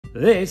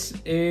This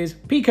is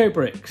Pico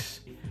Bricks,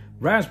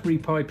 Raspberry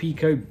Pi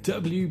Pico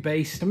W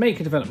based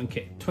maker development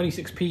kit.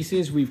 26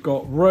 pieces, we've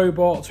got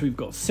robots, we've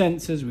got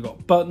sensors, we've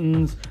got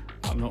buttons.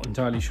 I'm not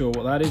entirely sure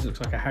what that is, looks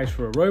like a house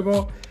for a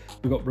robot.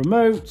 We've got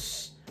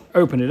remotes.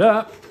 Open it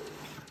up,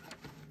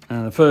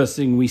 and the first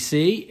thing we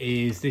see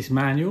is this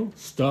manual.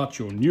 Start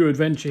your new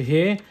adventure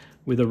here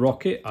with a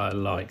rocket. I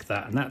like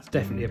that, and that's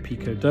definitely a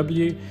Pico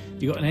W.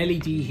 You've got an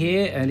LED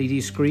here,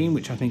 LED screen,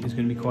 which I think is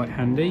going to be quite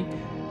handy.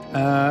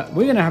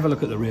 We're going to have a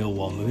look at the real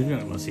one. We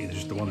don't want to see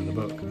just the one in the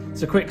book.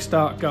 It's a quick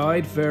start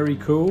guide, very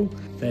cool.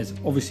 There's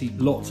obviously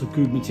lots of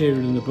good material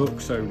in the book,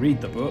 so read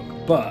the book.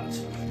 But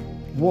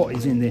what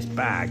is in this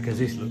bag? Because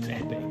this looks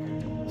epic.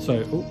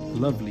 So, oh,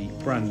 lovely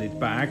branded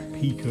bag,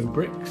 Pico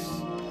Bricks.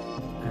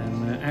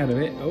 And out of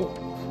it, oh,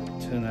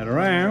 turn that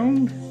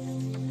around.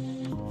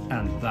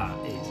 And that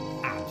is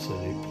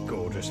absolutely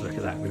gorgeous. Look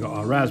at that. We've got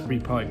our Raspberry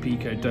Pi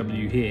Pico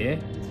W here.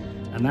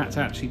 And that's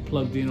actually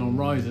plugged in on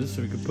risers,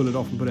 so we could pull it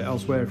off and put it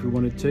elsewhere if we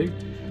wanted to.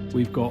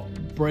 We've got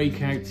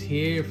breakouts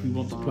here if we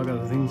want to plug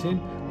other things in.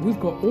 We've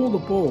got all the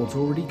boards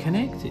already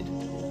connected.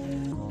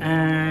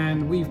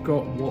 And we've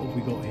got, what have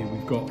we got here?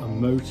 We've got a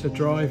motor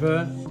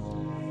driver,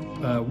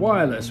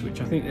 wireless,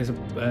 which I think there's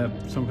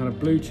some kind of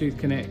Bluetooth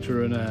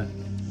connector and a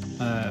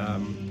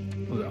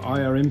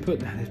IR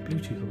input. Now, there's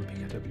Bluetooth on the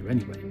Pico W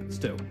anyway, but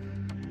still.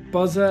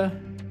 Buzzer,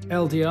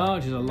 LDR,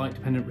 which is a light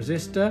dependent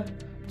resistor.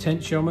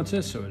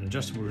 Potentiometer, so an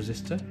adjustable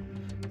resistor.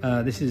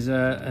 This is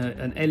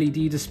an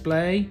LED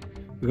display.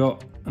 We've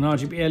got an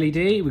RGB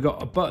LED, we've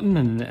got a button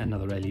and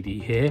another LED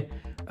here.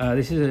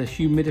 This is a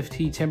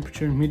humidity,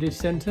 temperature and humidity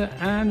sensor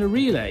and a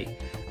relay.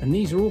 And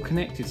these are all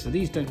connected, so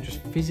these don't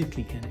just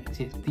physically connect.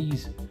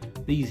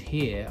 These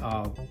here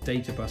are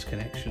data bus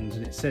connections,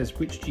 and it says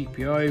which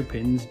GPIO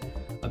pins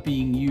are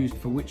being used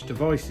for which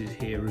devices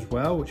here as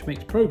well, which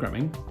makes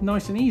programming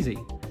nice and easy.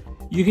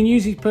 You can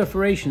use these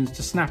perforations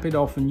to snap it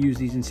off and use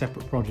these in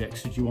separate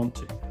projects if you want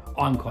to.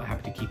 I'm quite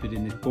happy to keep it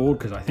in this board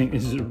because I think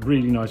this is a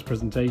really nice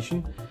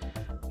presentation.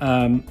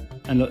 And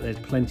look, there's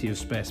plenty of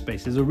spare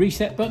space. There's a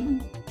reset button,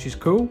 which is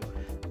cool.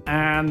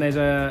 And there's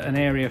an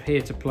area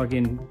here to plug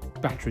in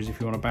batteries if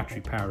you want to battery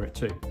power it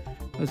too.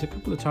 There's a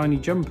couple of tiny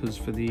jumpers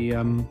for the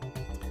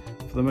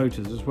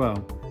motors as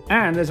well.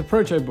 And there's a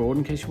proto board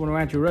in case you want to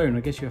add your own. I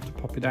guess you have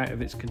to pop it out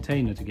of its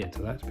container to get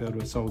to that to be able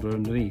to solder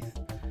underneath.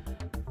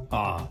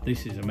 Ah,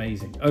 this is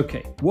amazing.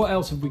 Okay, what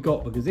else have we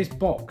got? Because this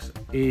box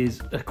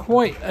is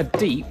quite a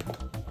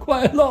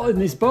lot in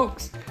this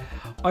box.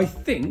 I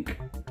think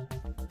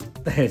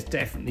there's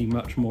definitely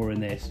much more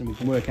in this, and we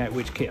can work out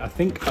which kit I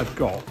think I've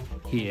got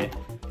here,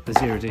 the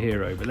Zero to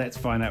Hero, but let's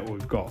find out what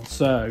we've got.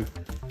 So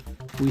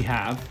we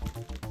have,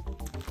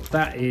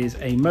 that is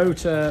a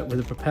motor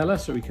with a propeller,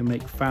 so we can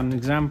make fan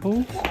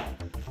examples.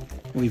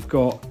 We've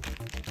got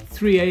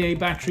 3 AA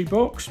battery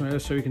box,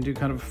 so we can do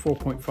kind of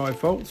 4.5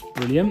 volts,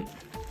 brilliant.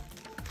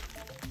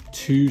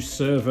 2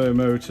 servo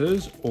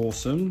motors,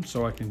 awesome,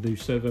 so I can do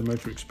servo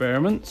motor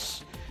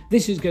experiments.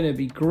 This is going to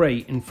be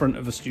great in front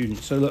of a student.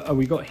 So look,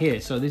 we got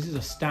here, so this is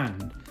a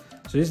stand.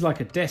 So this is like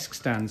a desk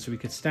stand, so we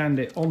could stand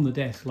it on the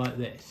desk like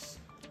this.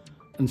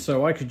 And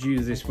so I could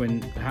use this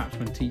perhaps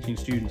when teaching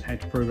students how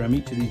to program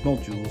each of these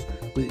modules,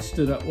 with it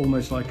stood up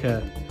almost like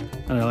a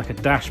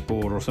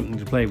dashboard or something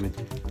to play with.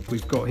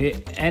 We've got here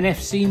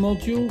NFC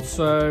module,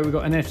 so we've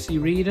got an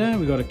NFC reader,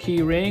 we've got a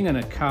key ring and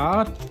a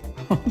card.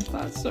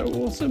 That's so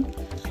awesome.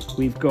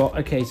 We've got,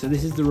 okay, so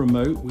this is the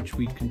remote, which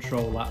we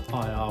control that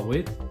IR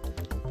with.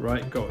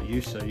 Right, got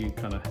you, so you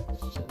kind of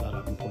set that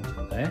up and point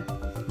it there.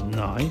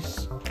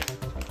 Nice.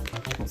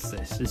 What's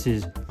this? This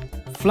is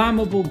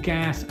flammable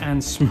gas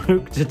and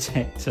smoke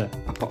detector.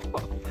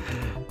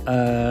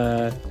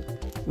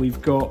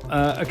 We've got,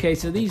 okay,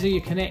 so these are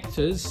your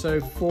connectors, so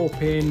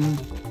 4-pin,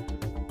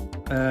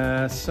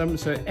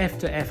 so F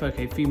to F,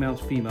 okay, female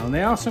to female. And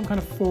they are some kind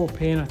of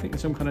 4-pin, I think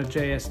there's some kind of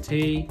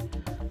JST.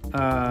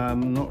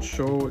 I'm not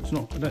sure, I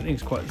don't think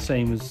it's quite the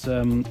same as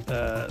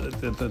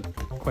the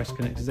Quest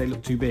connectors, they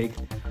look too big.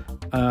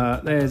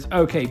 There's,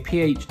 okay,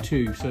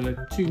 PH2, so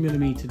they're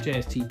 2mm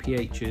JST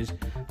PHs,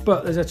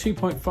 but there's a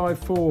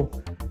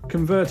 2.54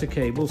 converter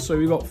cable, so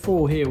we've got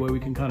 4 here where we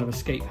can kind of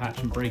escape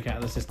hatch and break out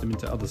of the system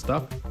into other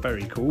stuff.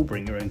 Very cool,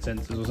 bring your own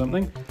sensors or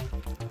something.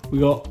 We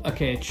got,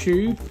 okay, a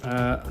tube,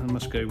 I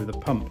must go with a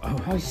pump.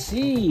 Oh, I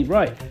see,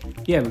 right.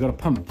 Yeah, we've got a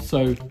pump,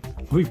 so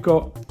we've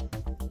got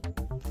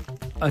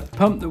a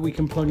pump that we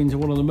can plug into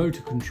one of the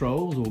motor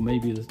controls, or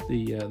maybe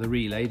the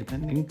relay,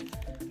 depending.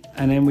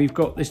 And then we've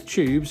got this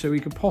tube, so we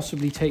could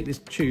possibly take this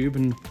tube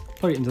and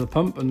plug it into the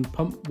pump and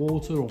pump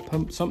water or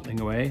pump something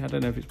away. I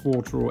don't know if it's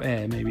water or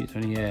air, maybe it's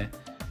only air.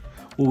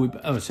 Or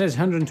oh, it says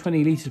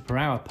 120 litres per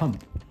hour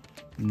pump.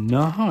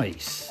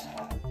 Nice.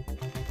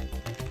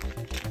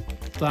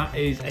 That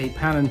is a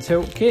pan and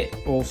tilt kit,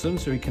 awesome.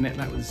 So we connect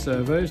that with the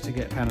servos to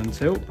get pan and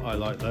tilt. I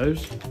like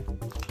those.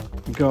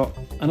 We've got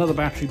another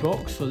battery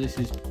box, so this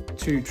is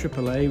 2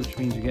 AAA, which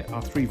means we get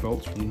our 3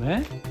 volts from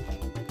there.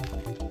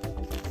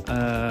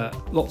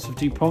 Lots of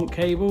DuPont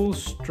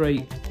cables,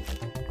 straight.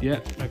 Yeah,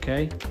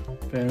 okay,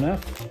 fair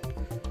enough.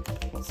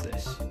 What's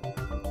this?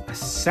 A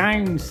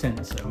sound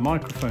sensor,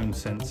 microphone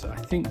sensor.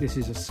 I think this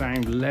is a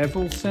sound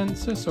level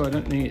sensor, so I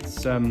don't think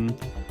it's a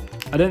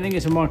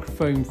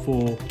microphone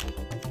for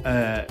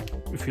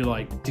if you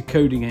like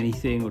decoding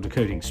anything or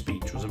decoding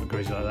speech or something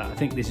crazy like that. I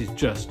think this is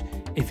just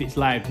if it's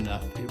loud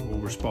enough, it will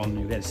respond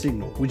and you get a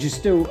signal, which is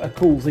still a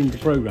cool thing to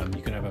program.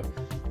 You can have a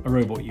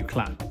robot you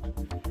clap.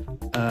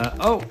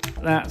 Oh,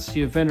 that's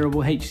your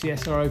venerable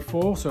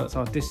HCSR04, so that's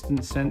our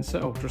distance sensor,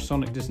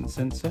 ultrasonic distance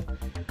sensor.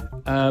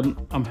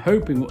 I'm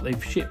hoping what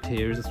they've shipped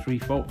here is a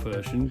 3-volt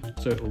version,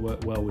 so it'll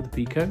work well with the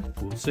Pico.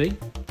 We'll see.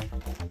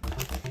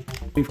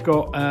 We've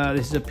got,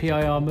 this is a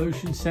PIR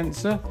motion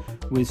sensor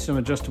with some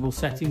adjustable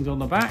settings on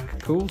the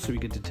back. Cool, so we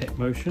can detect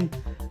motion.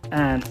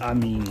 And I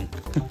mean,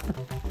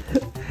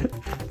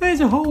 there's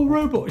a whole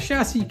robot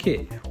chassis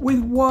kit with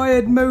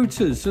wired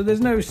motors, so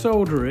there's no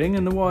soldering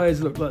and the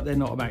wires look like they're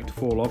not about to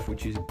fall off,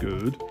 which is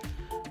good.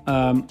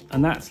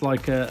 And that's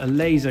like a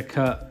laser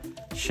cut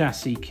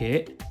chassis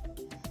kit.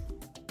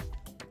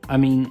 I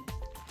mean,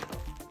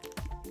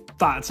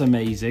 that's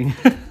amazing.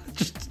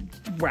 Just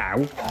wow.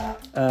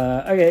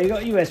 Okay, you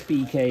got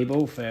USB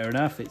cable, fair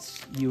enough. It's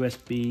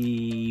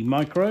USB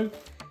micro.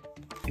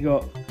 You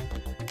got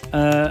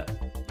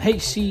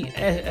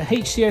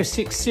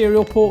HC06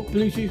 serial port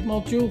Bluetooth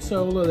module.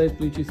 So although there's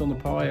Bluetooth on the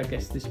Pi, I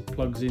guess this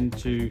plugs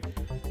into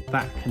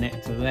that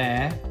connector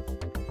there.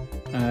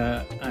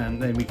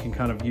 And then we can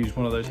kind of use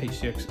one of those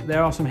HC06.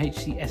 There are some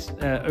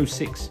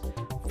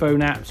HC06 phone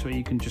apps where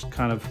you can just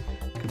kind of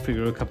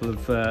configure a couple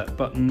of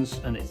buttons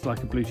and it's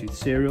like a Bluetooth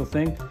serial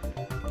thing.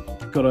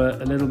 Got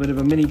a little bit of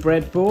a mini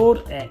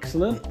breadboard.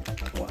 Excellent.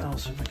 What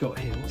else have we got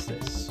here? What's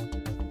this?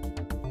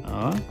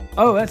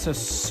 Oh, that's a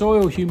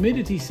soil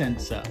humidity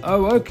sensor.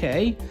 Oh,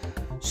 okay.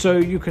 So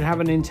you could have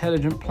an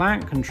intelligent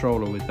plant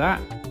controller with that.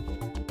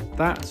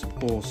 That's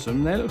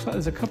awesome. There looks like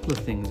there's a couple of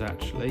things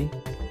actually.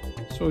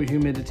 Soil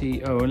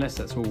humidity. Oh, unless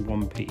that's all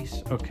one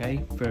piece.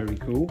 Okay, very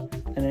cool.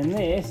 And then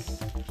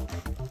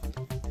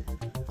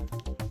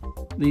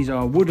these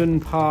are wooden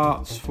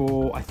parts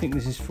for, I think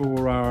this is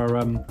for our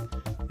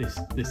this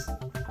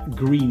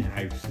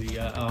greenhouse, the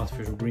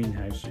artificial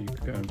greenhouse, so you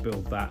could go and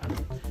build that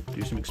and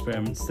do some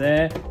experiments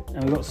there.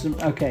 And we've got some,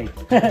 okay,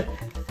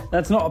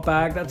 that's not a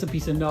bag, that's a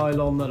piece of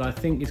nylon that I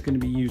think is going to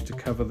be used to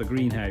cover the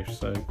greenhouse,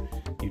 so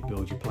you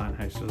build your plant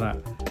house for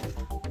that.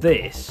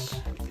 This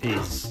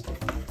is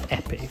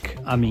epic.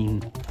 I mean,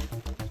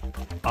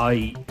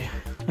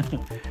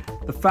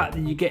 the fact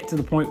that you get to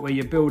the point where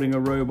you're building a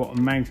robot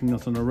and mounting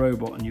it on a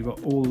robot and you've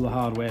got all the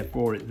hardware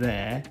for it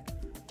there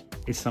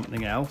is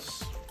something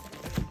else.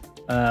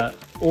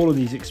 All of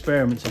these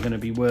experiments are going to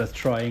be worth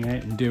trying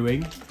out and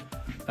doing.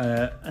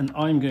 And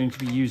I'm going to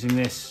be using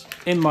this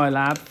in my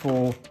lab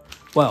for,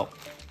 well,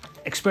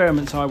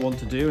 experiments I want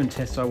to do and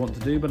tests I want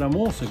to do, but I'm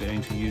also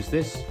going to use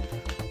this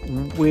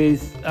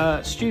with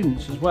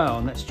students as well,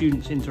 and let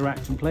students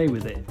interact and play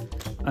with it.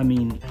 I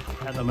mean,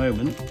 at the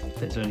moment,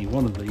 there's only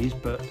one of these,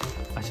 but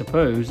I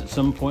suppose at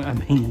some point I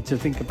may need to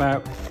think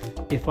about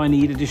if I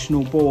need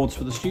additional boards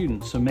for the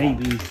students. So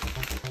maybe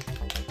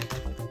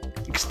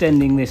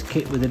extending this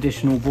kit with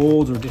additional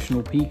boards or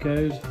additional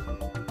Picos.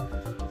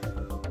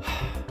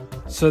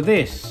 So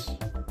this,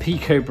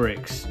 Pico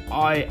Bricks,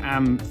 I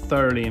am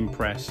thoroughly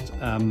impressed.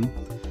 I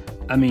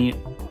mean,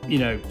 you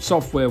know,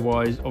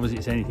 software-wise, obviously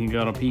it's anything you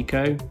got on a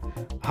Pico.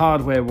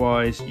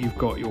 Hardware-wise, you've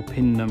got your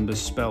pin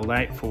numbers spelled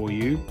out for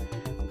you.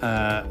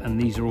 And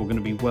these are all going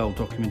to be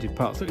well-documented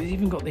parts. Look, it's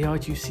even got the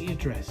I2C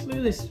address. Look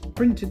at this,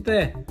 printed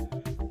there.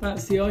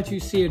 That's the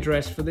I2C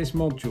address for this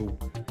module.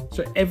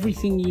 So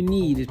everything you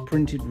need is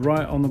printed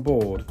right on the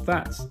board.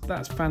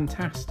 That's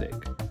fantastic.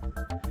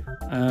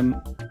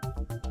 I'm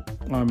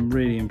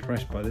really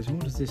impressed by this. And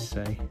what does this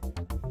say?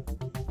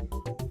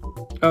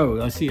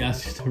 Oh, I see,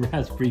 that's just a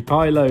Raspberry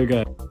Pi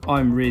logo.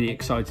 I'm really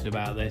excited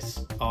about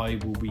this. I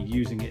will be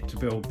using it to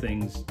build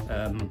things.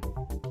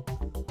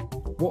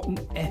 What an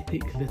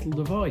epic little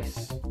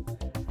device.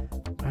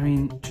 I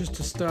mean, just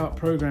to start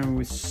programming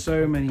with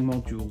so many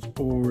modules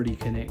already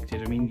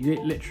connected. I mean,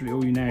 literally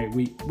all you know,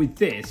 with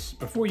this,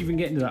 before you even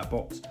get into that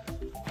box,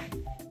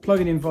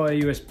 plug it in via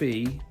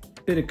USB,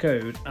 bit of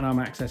code, and I'm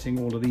accessing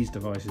all of these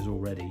devices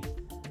already.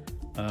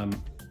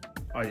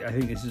 I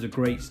think this is a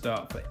great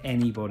start for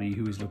anybody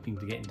who is looking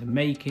to get into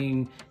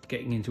making,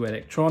 getting into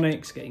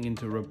electronics, getting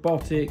into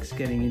robotics,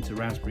 getting into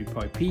Raspberry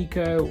Pi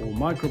Pico or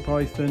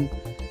MicroPython.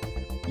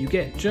 You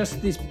get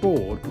just this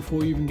board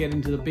before you even get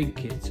into the big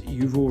kits,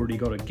 you've already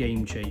got a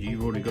game changer,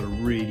 you've already got a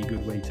really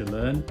good way to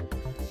learn.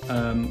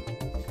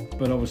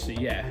 But obviously,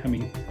 yeah, I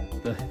mean,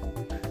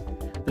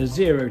 the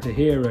Zero to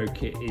Hero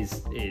kit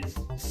is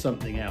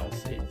something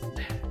else.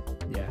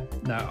 Yeah,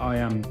 no, I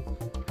am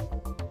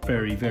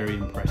very, very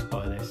impressed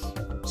by this.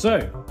 So,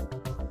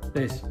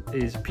 this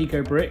is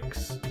Pico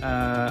Bricks.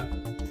 I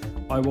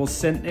was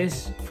sent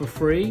this for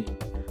free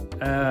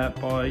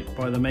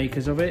by the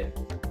makers of it.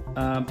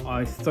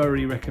 I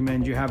thoroughly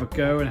recommend you have a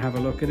go and have a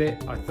look at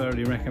it. I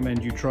thoroughly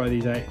recommend you try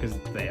these out because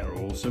they are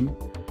awesome.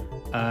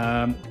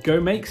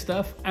 Go make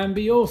stuff and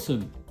be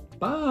awesome.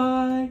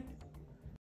 Bye!